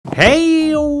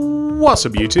Hey, what's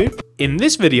up YouTube? In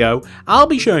this video, I'll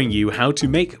be showing you how to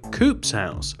make Coops'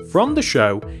 house from the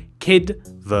show Kid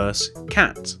vs.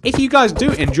 Cat. If you guys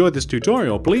do enjoy this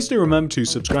tutorial, please do remember to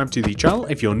subscribe to the channel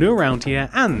if you're new around here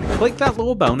and click that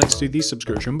little bell next to the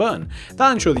subscription button.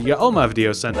 That'll ensure that you get all my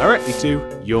videos sent directly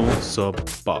to your sub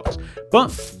box.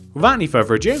 But without any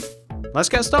further ado, let's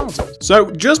get started.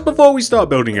 So just before we start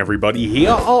building everybody,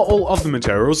 here are all of the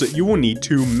materials that you will need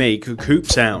to make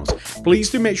Coops' house.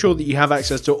 Please do make sure that you have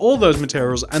access to all those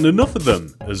materials and enough of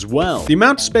them as well. The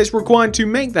amount of space required to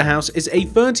make the house is a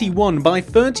 31 by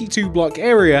 32 block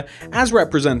area as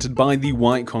represented by the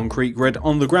white concrete grid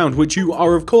on the ground, which you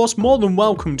are of course more than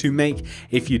welcome to make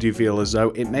if you do feel as though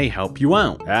it may help you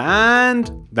out.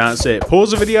 And that's it.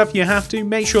 Pause the video if you have to,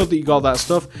 make sure that you got that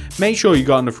stuff, make sure you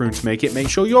got enough room to make it, make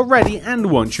sure you're ready, and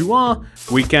once you are,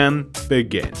 we can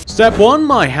begin. Step 1,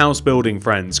 my house building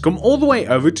friends. Come all the way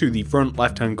over to the front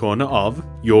left hand corner of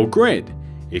your grid,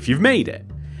 if you've made it.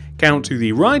 Count to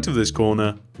the right of this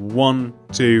corner, 1,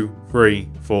 2, 3,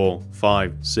 4,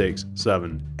 5, 6,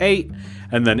 7, 8,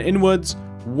 and then inwards,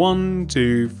 1,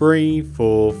 2, 3,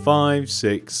 4, 5,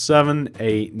 6, 7,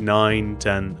 8, 9,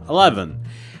 10, 11.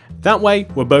 That way,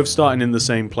 we're both starting in the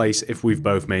same place if we've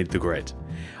both made the grid.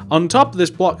 On top of this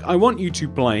block, I want you to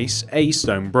place a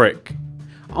stone brick.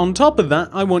 On top of that,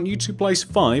 I want you to place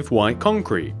 5 white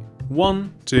concrete.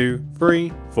 1, 2,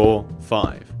 3, 4,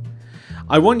 5.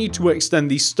 I want you to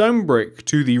extend the stone brick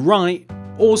to the right,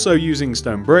 also using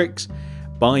stone bricks,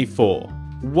 by 4.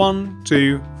 1,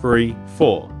 2, 3,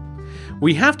 4.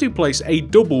 We have to place a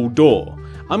double door.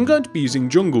 I'm going to be using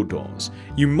jungle doors.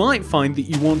 You might find that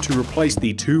you want to replace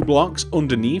the 2 blocks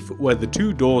underneath where the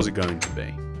 2 doors are going to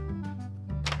be.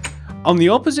 On the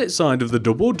opposite side of the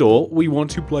double door, we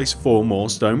want to place 4 more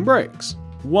stone bricks.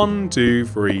 1, 2,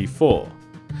 3, 4.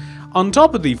 On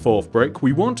top of the 4th brick,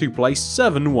 we want to place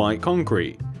 7 white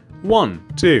concrete.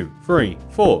 1, 2, 3,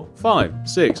 4, 5,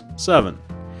 6, 7.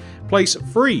 Place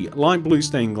 3 light blue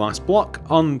stained glass block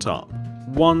on top.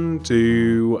 1,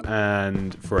 2,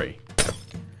 and 3.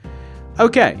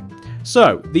 Okay,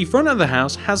 so the front of the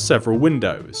house has several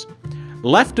windows.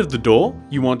 Left of the door,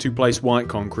 you want to place white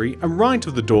concrete, and right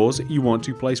of the doors, you want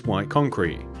to place white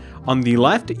concrete. On the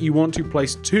left, you want to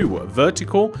place 2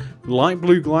 vertical light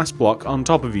blue glass block on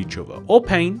top of each other, or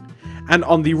pane, and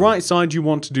on the right side, you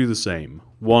want to do the same.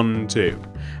 1, 2.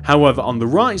 However, on the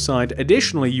right side,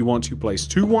 additionally, you want to place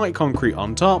 2 white concrete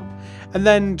on top, and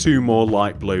then 2 more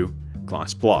light blue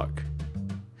glass block.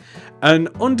 And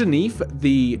underneath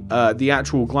the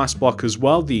actual glass block as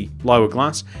well, the lower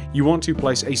glass, you want to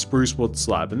place a spruce wood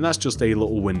slab, and that's just a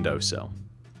little windowsill.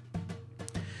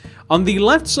 On the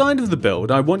left side of the build,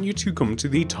 I want you to come to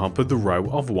the top of the row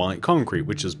of white concrete,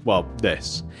 which is, well,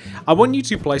 this. I want you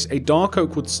to place a dark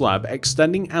oak wood slab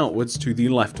extending outwards to the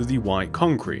left of the white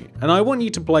concrete, and I want you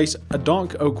to place a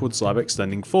dark oak wood slab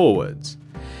extending forwards.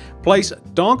 Place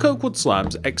dark oak wood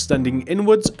slabs extending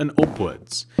inwards and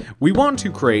upwards. We want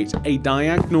to create a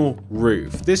diagonal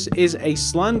roof. This is a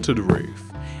slanted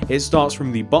roof. It starts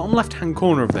from the bottom left hand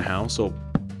corner of the house, or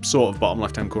sort of bottom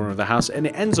left hand corner of the house, and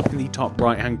it ends up in the top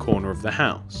right hand corner of the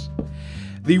house.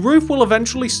 The roof will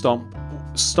eventually stop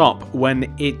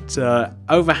when it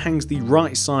overhangs the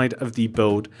right side of the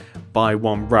build by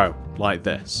 1 row, like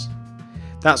this.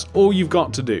 That's all you've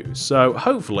got to do, so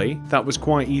hopefully that was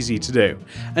quite easy to do.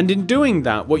 And in doing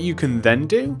that, what you can then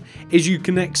do is you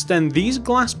can extend these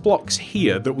glass blocks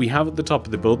here that we have at the top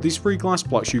of the build, these 3 glass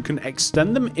blocks, you can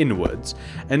extend them inwards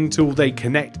until they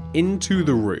connect into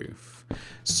the roof.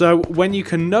 So when you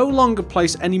can no longer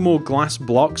place any more glass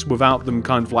blocks without them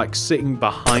kind of like sitting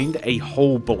behind a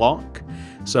whole block,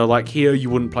 so like here you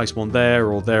wouldn't place one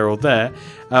there or there or there.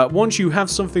 Once you have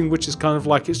something which is kind of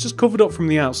like it's just covered up from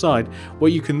the outside,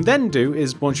 what you can then do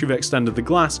is once you've extended the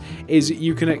glass is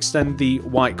you can extend the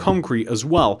white concrete as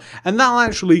well, and that'll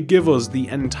actually give us the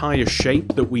entire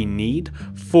shape that we need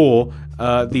for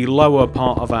the lower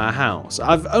part of our house.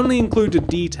 I've only included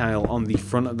detail on the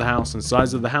front of the house and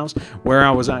sides of the house where I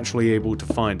was actually able to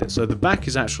find it, so the back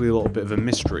is actually a little bit of a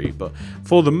mystery, but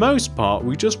for the most part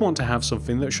we just want to have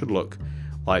something that should look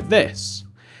like this.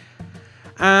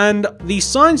 And the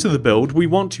sides of the build we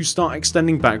want to start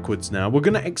extending backwards now. We're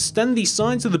going to extend the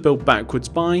sides of the build backwards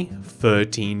by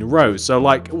 13 rows. So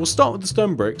like we'll start with the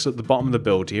stone bricks at the bottom of the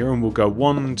build here, and we'll go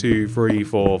 1, 2, 3,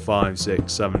 4, 5,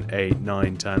 6, 7, 8,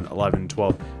 9, 10, 11,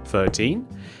 12, 13.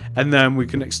 And then we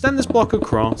can extend this block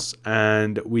across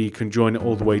and we can join it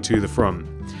all the way to the front.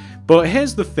 But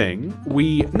here's the thing,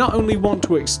 we not only want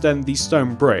to extend the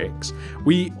stone bricks,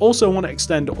 we also want to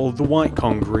extend all of the white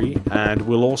concrete, and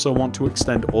we'll also want to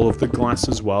extend all of the glass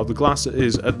as well. The glass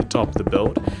is at the top of the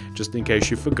build, just in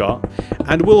case you forgot.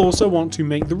 And we'll also want to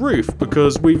make the roof,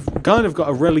 because we've kind of got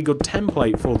a really good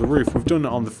template for the roof. We've done it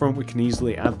on the front, we can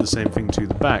easily add the same thing to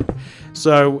the back.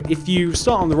 So if you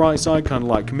start on the right side, kind of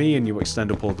like me, and you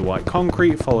extend up all the white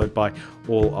concrete, followed by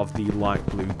all of the light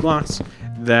blue glass,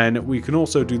 then we can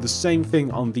also do the same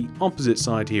thing on the opposite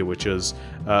side here, which is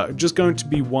just going to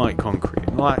be white concrete.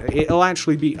 It'll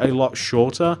actually be a lot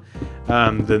shorter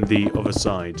than the other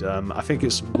side. I think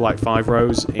it's like 5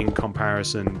 rows in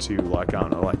comparison to like, I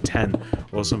don't know, like 10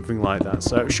 or something like that.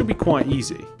 So it should be quite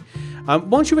easy.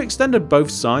 Once you've extended both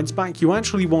sides back, you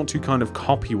actually want to kind of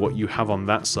copy what you have on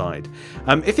that side.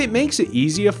 If it makes it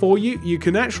easier for you, you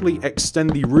can actually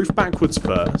extend the roof backwards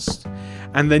first,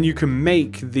 and then you can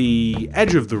make the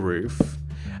edge of the roof,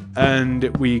 and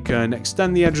we can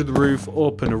extend the edge of the roof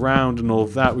up and around and all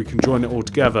of that. We can join it all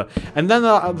together, and then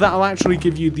that'll actually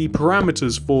give you the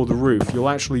parameters for the roof. You'll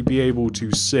actually be able to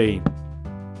see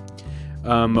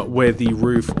where the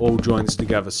roof all joins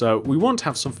together. So we want to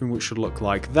have something which should look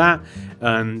like that,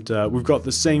 and we've got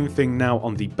the same thing now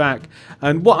on the back.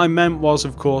 And what I meant was,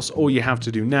 of course, all you have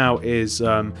to do now is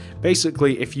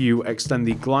basically if you extend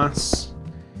the glass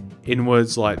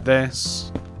inwards like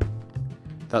this,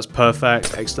 that's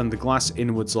perfect. Extend the glass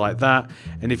inwards like that,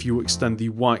 and if you extend the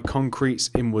white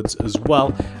concretes inwards as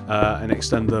well and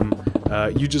extend them,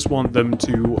 you just want them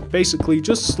to basically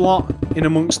just slot in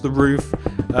amongst the roof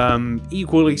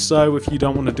equally. So if you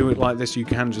don't want to do it like this, you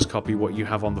can just copy what you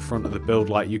have on the front of the build.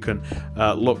 Like you can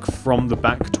look from the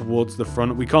back towards the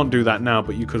front. We can't do that now,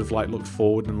 but you could have like looked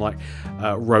forward and like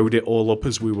rode it all up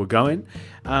as we were going.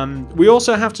 We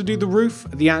also have to do the roof,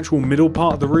 the actual middle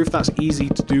part of the roof. That's easy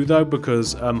to do though,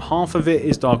 because half of it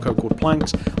is dark oak wood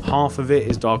planks, half of it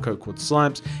is dark oak wood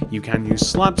slabs. You can use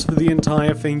slabs for the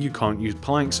entire thing, you can't use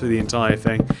planks for the entire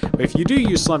thing. But if you do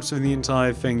use slabs for the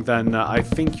entire thing, then I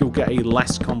think you'll get a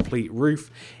less complete roof.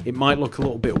 It might look a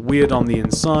little bit weird on the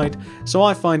inside, so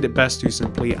I find it best to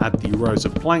simply add the rows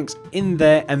of planks in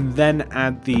there and then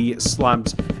add the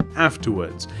slabs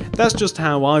afterwards. That's just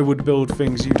how I would build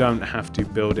things. You don't have to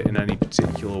build it in any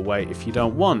particular way if you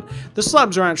don't want. The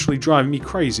slabs are actually driving me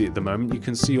crazy at the moment. You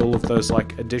can see all of those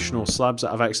like additional slabs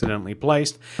that I've accidentally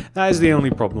placed. That is the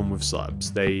only problem with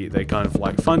slabs. They kind of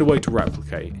like find a way to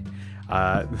replicate.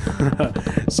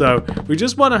 So we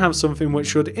just want to have something which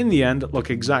should in the end look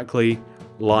exactly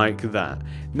like that.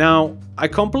 Now, I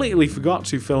completely forgot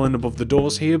to fill in above the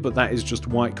doors here, but that is just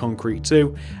white concrete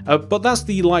too. But that's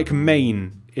the like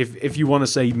main, if you want to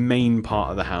say main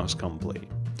part of the house complete.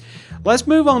 Let's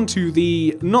move on to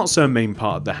the not so main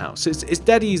part of the house. It's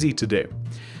dead easy to do.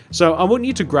 So I want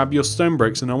you to grab your stone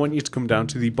bricks and I want you to come down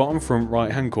to the bottom front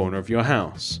right hand corner of your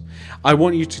house. I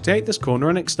want you to take this corner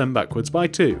and extend backwards by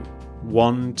 2.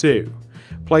 1, 2.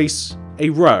 Place a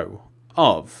row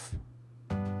of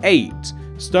 8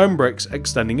 stone bricks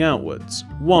extending outwards.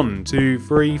 1, 2,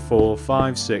 3, 4,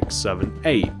 5, 6, 7,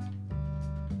 8.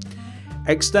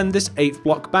 Extend this 8th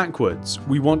block backwards.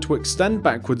 We want to extend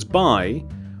backwards by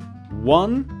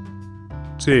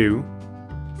 1, 2,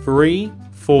 3,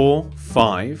 4,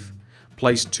 5.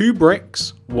 Place 2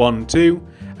 bricks, 1, 2,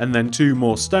 and then 2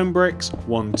 more stone bricks,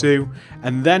 1, 2,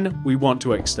 and then we want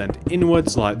to extend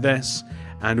inwards like this,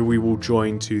 and we will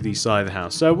join to the side of the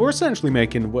house. So we're essentially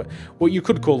making what you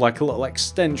could call like a little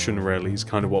extension, really, is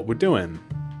kind of what we're doing.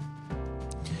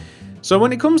 So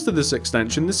when it comes to this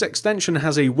extension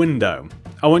has a window.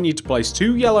 I want you to place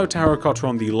 2 yellow terracotta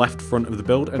on the left front of the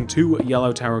build and 2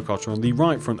 yellow terracotta on the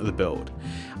right front of the build.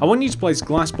 I want you to place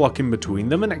glass block in between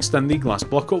them and extend the glass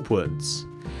block upwards.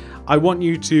 I want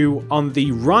you to, on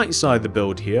the right side of the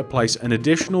build here, place an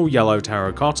additional yellow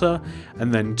terracotta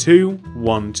and then 2,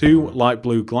 1, 2 light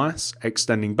blue glass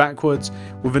extending backwards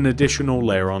with an additional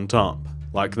layer on top,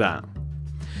 like that.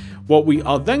 What we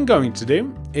are then going to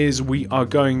do is we are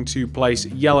going to place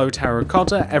yellow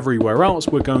terracotta everywhere else.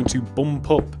 We're going to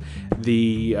bump up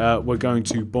the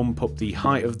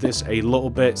height of this a little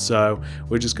bit. So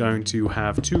we're just going to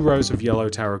have 2 rows of yellow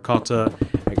terracotta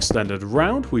extended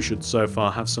around. We should so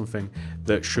far have something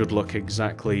that should look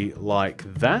exactly like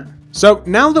that. So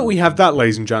now that we have that,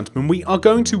 ladies and gentlemen, we are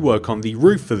going to work on the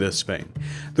roof for this thing.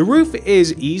 The roof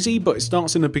is easy, but it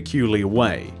starts in a peculiar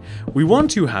way. We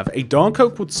want to have a dark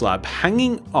oak wood slab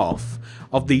hanging off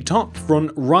of the top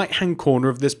front right hand corner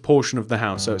of this portion of the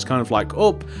house. So it's kind of like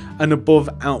up and above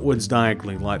outwards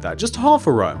diagonally like that, just half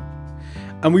a row.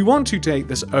 And we want to take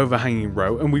this overhanging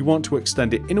row and we want to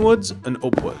extend it inwards and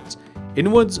upwards.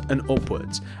 inwards and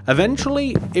upwards.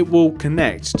 Eventually, it will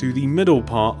connect to the middle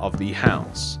part of the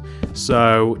house.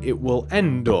 So it will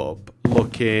end up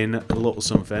looking a little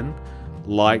something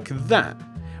like that,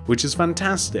 which is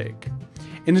fantastic.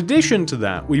 In addition to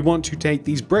that, we want to take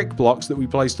these brick blocks that we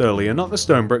placed earlier, not the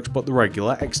stone bricks, but the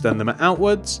regular, extend them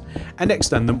outwards and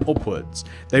extend them upwards.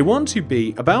 They want to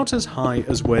be about as high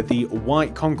as where the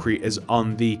white concrete is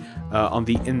on the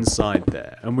inside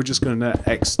there. And we're just going to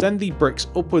extend the bricks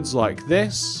upwards like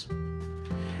this.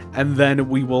 And then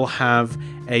we will have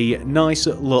a nice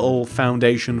little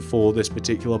foundation for this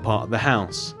particular part of the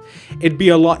house. It'd be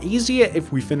a lot easier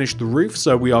if we finished the roof,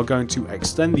 so we are going to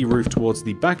extend the roof towards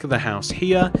the back of the house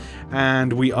here,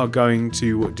 and we are going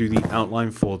to do the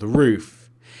outline for the roof.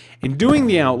 In doing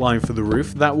the outline for the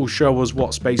roof, that will show us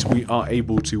what space we are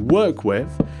able to work with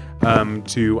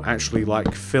to actually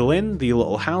like fill in the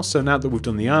little house. So now that we've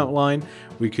done the outline,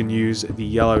 we can use the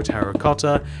yellow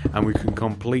terracotta and we can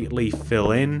completely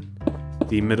fill in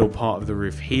the middle part of the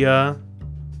roof here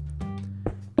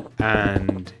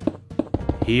and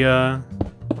here,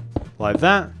 like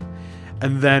that.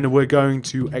 And then we're going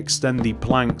to extend the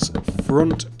planks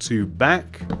front to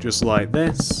back, just like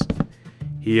this,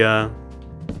 here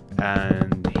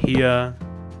and here,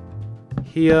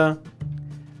 here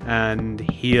and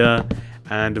here.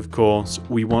 And of course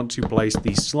we want to place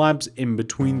these slabs in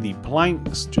between the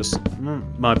planks. Just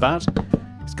my bad,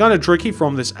 it's kind of tricky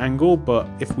from this angle, but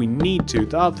if we need to,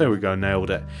 there we go,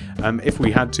 nailed it. If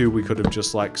we had to, we could have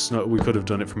just like we could have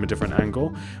done it from a different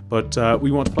angle, but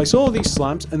we want to place all these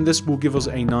slabs, and this will give us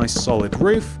a nice solid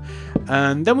roof.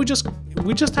 And then we just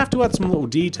have to add some little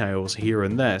details here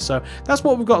and there. So that's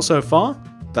what we've got so far.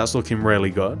 That's looking really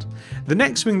good. The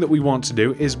next thing that we want to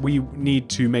do is we need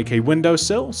to make a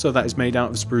windowsill, so that is made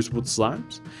out of spruce wood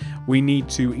slabs. We need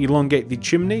to elongate the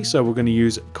chimney, so we're going to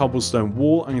use cobblestone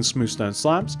wall and smooth stone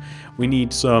slabs. We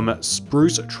need some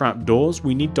spruce trapdoors.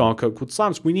 We need dark oak wood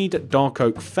slabs. We need dark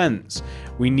oak fence.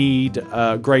 We need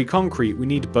grey concrete. We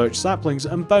need birch saplings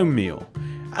and bone meal,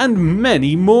 and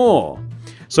many more.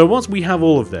 So once we have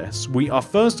all of this, we are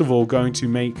first of all going to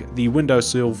make the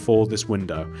windowsill for this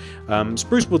window.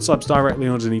 Spruce wood slabs directly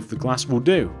underneath the glass will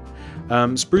do.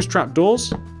 Spruce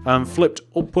trapdoors flipped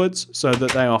upwards so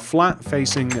that they are flat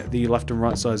facing the left and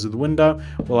right sides of the window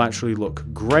will actually look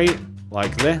great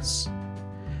like this.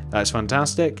 That's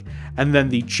fantastic. And then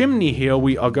the chimney here,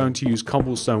 we are going to use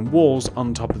cobblestone walls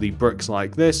on top of the bricks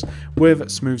like this, with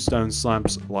smooth stone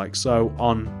slabs like so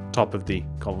on top of the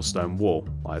cobblestone wall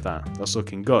like that. That's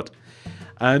looking good.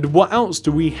 And what else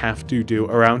do we have to do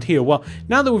around here? Well,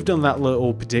 now that we've done that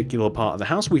little particular part of the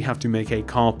house, we have to make a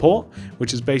carport,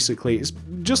 which is basically, it's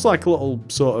just like a little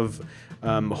sort of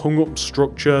hung up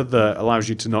structure that allows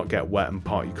you to not get wet and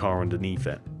park your car underneath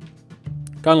it.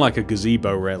 Kind of like a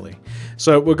gazebo, really.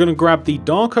 So we're going to grab the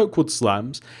dark oak wood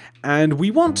slabs, and we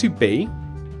want to be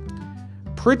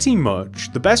pretty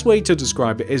much, the best way to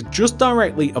describe it is just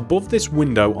directly above this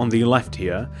window on the left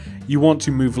here. You want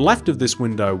to move left of this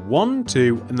window 1,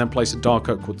 2, and then place a dark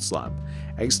oak wood slab.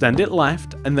 Extend it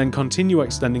left, and then continue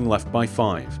extending left by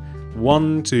 5.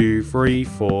 1, 2, 3,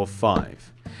 4,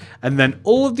 5. And then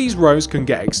all of these rows can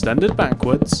get extended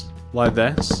backwards, like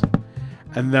this.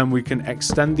 And then we can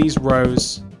extend these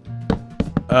rows,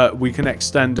 we can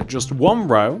extend just one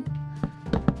row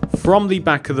from the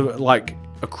back of the, like,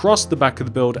 across the back of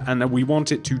the build, and then we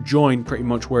want it to join pretty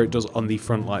much where it does on the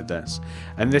front like this.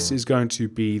 And this is going to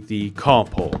be the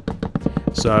carport.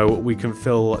 So we can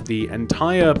fill the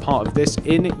entire part of this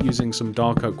in using some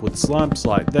dark oak wood slabs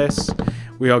like this.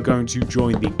 We are going to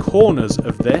join the corners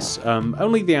of this,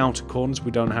 only the outer corners.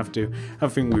 We don't have to. I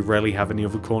think we rarely have any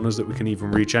other corners that we can even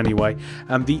reach anyway.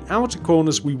 The outer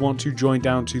corners we want to join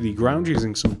down to the ground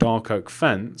using some dark oak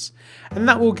fence, and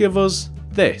that will give us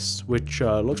this, which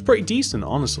looks pretty decent,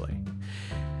 honestly.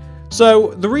 So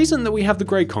the reason that we have the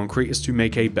grey concrete is to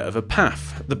make a bit of a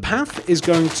path. The path is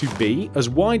going to be as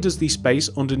wide as the space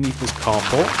underneath this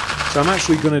carport. So I'm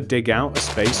actually going to dig out a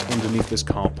space underneath this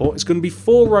carport. It's going to be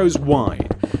 4 rows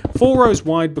wide. 4 rows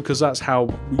wide because that's how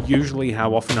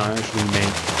often I actually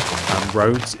make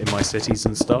roads in my cities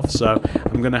and stuff. So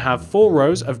I'm going to have 4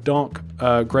 rows of dark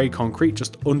grey concrete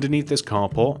just underneath this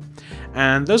carport.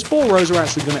 And those 4 rows are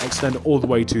actually going to extend all the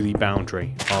way to the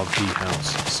boundary of the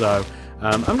house. So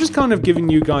I'm just kind of giving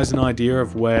you guys an idea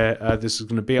of where this is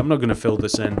going to be. I'm not going to fill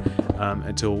this in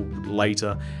until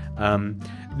later.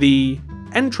 The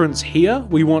entrance here,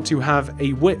 we want to have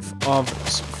a width of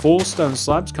 4 stone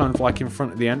slabs, kind of like in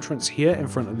front of the entrance here, in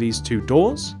front of these 2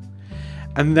 doors.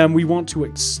 And then we want to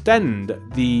extend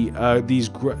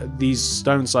these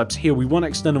stone slabs here. We want to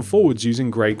extend them forwards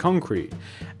using grey concrete.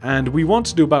 And we want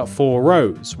to do about 4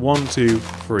 rows. 1, 2,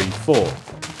 3, 4.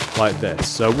 Like this.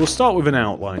 So we'll start with an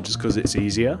outline just because it's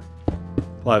easier.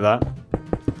 Like that.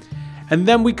 And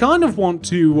then we kind of want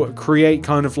to create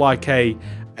kind of like a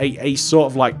sort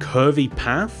of like curvy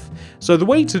path. So the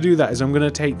way to do that is I'm going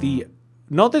to take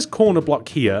not this corner block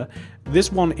here,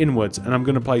 this one inwards, and I'm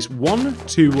going to place 1,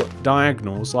 2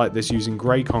 diagonals like this using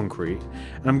grey concrete.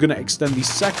 And I'm going to extend the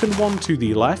second one to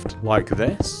the left like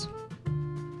this.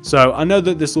 So I know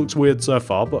that this looks weird so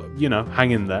far, but you know,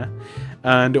 hang in there.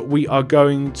 And we are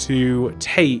going to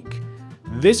take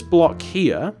this block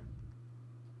here.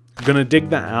 Going to dig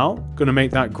that out, going to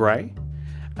make that grey.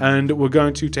 And we're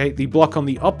going to take the block on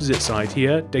the opposite side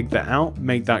here, dig that out,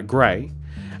 make that grey.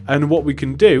 And what we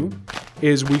can do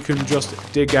is we can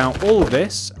just dig out all of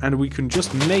this and we can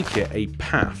just make it a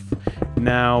path.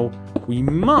 Now, we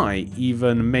might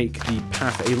even make the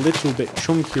path a little bit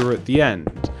chunkier at the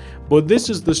end. But this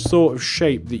is the sort of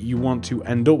shape that you want to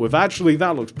end up with. Actually,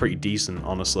 that looks pretty decent,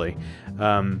 honestly.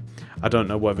 I don't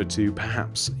know whether to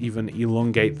perhaps even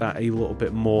elongate that a little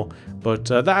bit more, but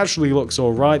that actually looks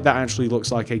alright. That actually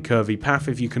looks like a curvy path.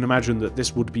 If you can imagine that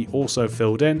this would be also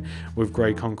filled in with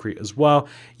grey concrete as well.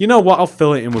 You know what, I'll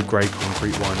fill it in with grey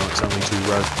concrete, why not? It's only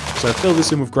 2 rows. So fill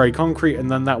this in with grey concrete,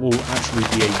 and then that will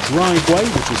actually be a driveway,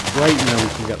 which is great. You know,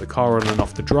 we can get the car on and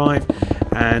off the drive,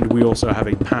 and we also have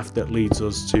a path that leads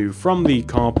us from the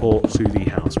carport to the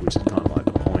house, which is kind of like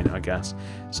the point, I guess.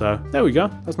 So there we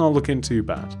go, that's not looking too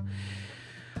bad.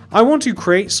 I want to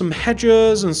create some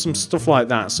hedges and some stuff like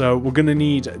that. So we're going to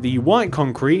need the white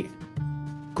concrete,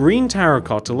 green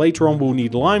terracotta. Later on we'll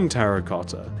need lime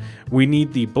terracotta. We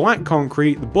need the black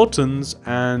concrete, the buttons,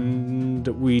 and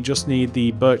we just need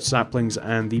the birch saplings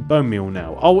and the bone meal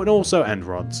now. Oh, and also end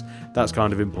rods. That's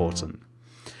kind of important.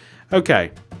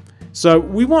 Okay. So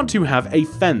we want to have a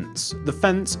fence. The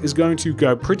fence is going to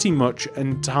go pretty much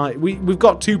entire. We've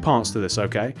got 2 parts to this,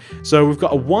 okay? So we've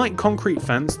got a white concrete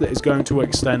fence that is going to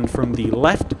extend from the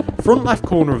front left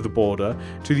corner of the border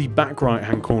to the back right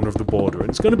hand corner of the border. And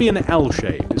it's going to be an L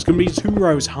shape. It's going to be 2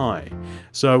 rows high.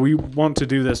 So we want to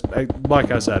do this,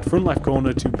 like I said, front left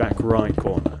corner to back right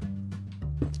corner.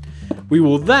 We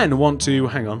will then want to,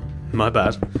 hang on, my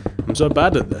bad. I'm so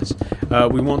bad at this.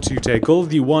 We want to take all of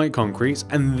the white concretes,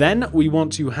 and then we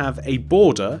want to have a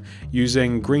border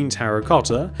using green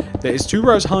terracotta that is 2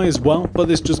 rows high as well, but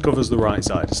this just covers the right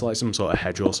side. It's like some sort of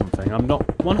hedge or something. I'm not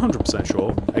 100%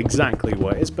 sure exactly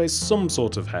what it is, but it's some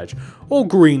sort of hedge or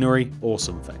greenery or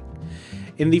something.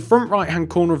 In the front right hand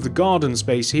corner of the garden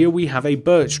space here, we have a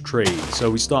birch tree.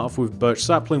 So we start off with birch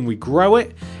sapling, we grow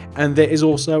it, and there is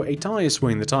also a tyre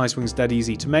swing. The tyre swing is dead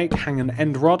easy to make. Hang an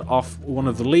end rod off one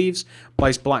of the leaves,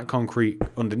 place black concrete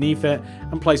underneath it,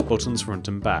 and place buttons front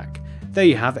and back. There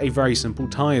you have a very simple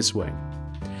tyre swing.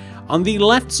 On the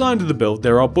left side of the build,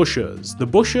 there are bushes. The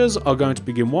bushes are going to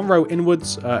begin 1 row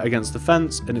inwards against the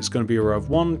fence, and it's going to be a row of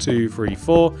 1, 2, 3,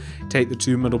 4. Take the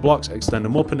 2 middle blocks, extend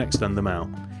them up, and extend them out.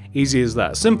 Easy as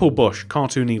that. Simple bush,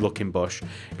 cartoony looking bush.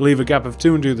 You leave a gap of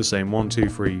 2 and do the same. 1, 2,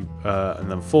 3,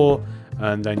 and then 4.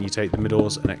 And then you take the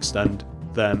middles and extend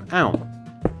them out.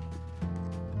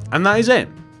 And that is it.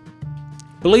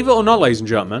 Believe it or not, ladies and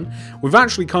gentlemen, we've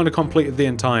actually kind of completed the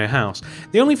entire house.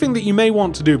 The only thing that you may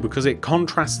want to do, because it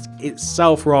contrasts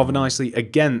itself rather nicely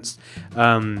against,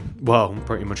 well,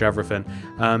 pretty much everything,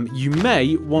 you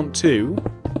may want to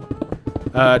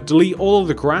delete all of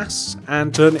the grass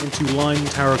and turn it into lime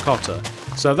terracotta.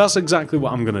 So that's exactly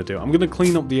what I'm going to do. I'm going to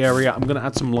clean up the area. I'm going to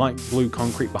add some light blue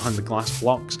concrete behind the glass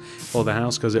blocks for the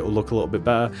house because it will look a little bit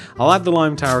better. I'll add the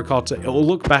lime terracotta. It will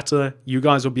look better. You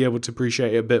guys will be able to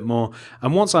appreciate it a bit more.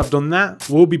 And once I've done that,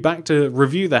 we'll be back to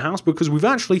review the house because we've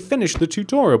actually finished the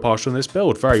tutorial portion of this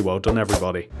build. Very well done,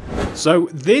 everybody. So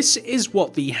this is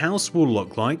what the house will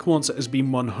look like once it has been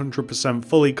 100%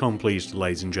 fully completed,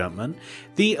 ladies and gentlemen.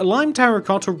 The lime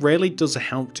terracotta really does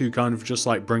help to kind of just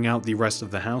like bring out the rest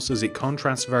of the house as it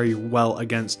contrasts very well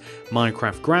against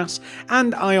Minecraft grass,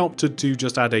 and I opted to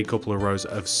just add a couple of rows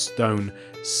of stone,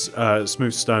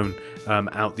 smooth stone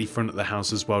out the front of the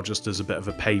house as well, just as a bit of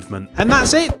a pavement. And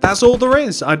that's it. That's all there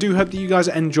is. I do hope that you guys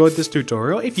enjoyed this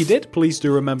tutorial. If you did, please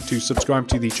do remember to subscribe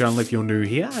to the channel if you're new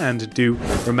here, and do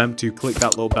remember to click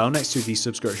that little bell next to the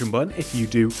subscription button if you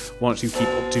do want to keep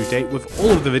up to date with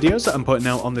all of the videos that I'm putting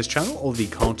out on this channel, all the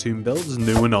cartoon builds,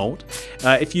 new and old.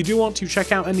 If you do want to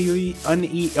check out any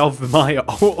of my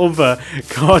other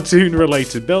cartoon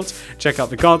related builds, check out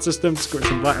the card system,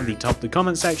 description right in the top of the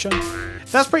comment section.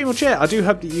 That's pretty much it. I do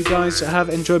hope that you guys have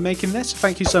enjoyed making this.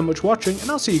 Thank you so much for watching,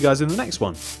 and I'll see you guys in the next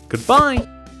one.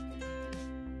 Goodbye!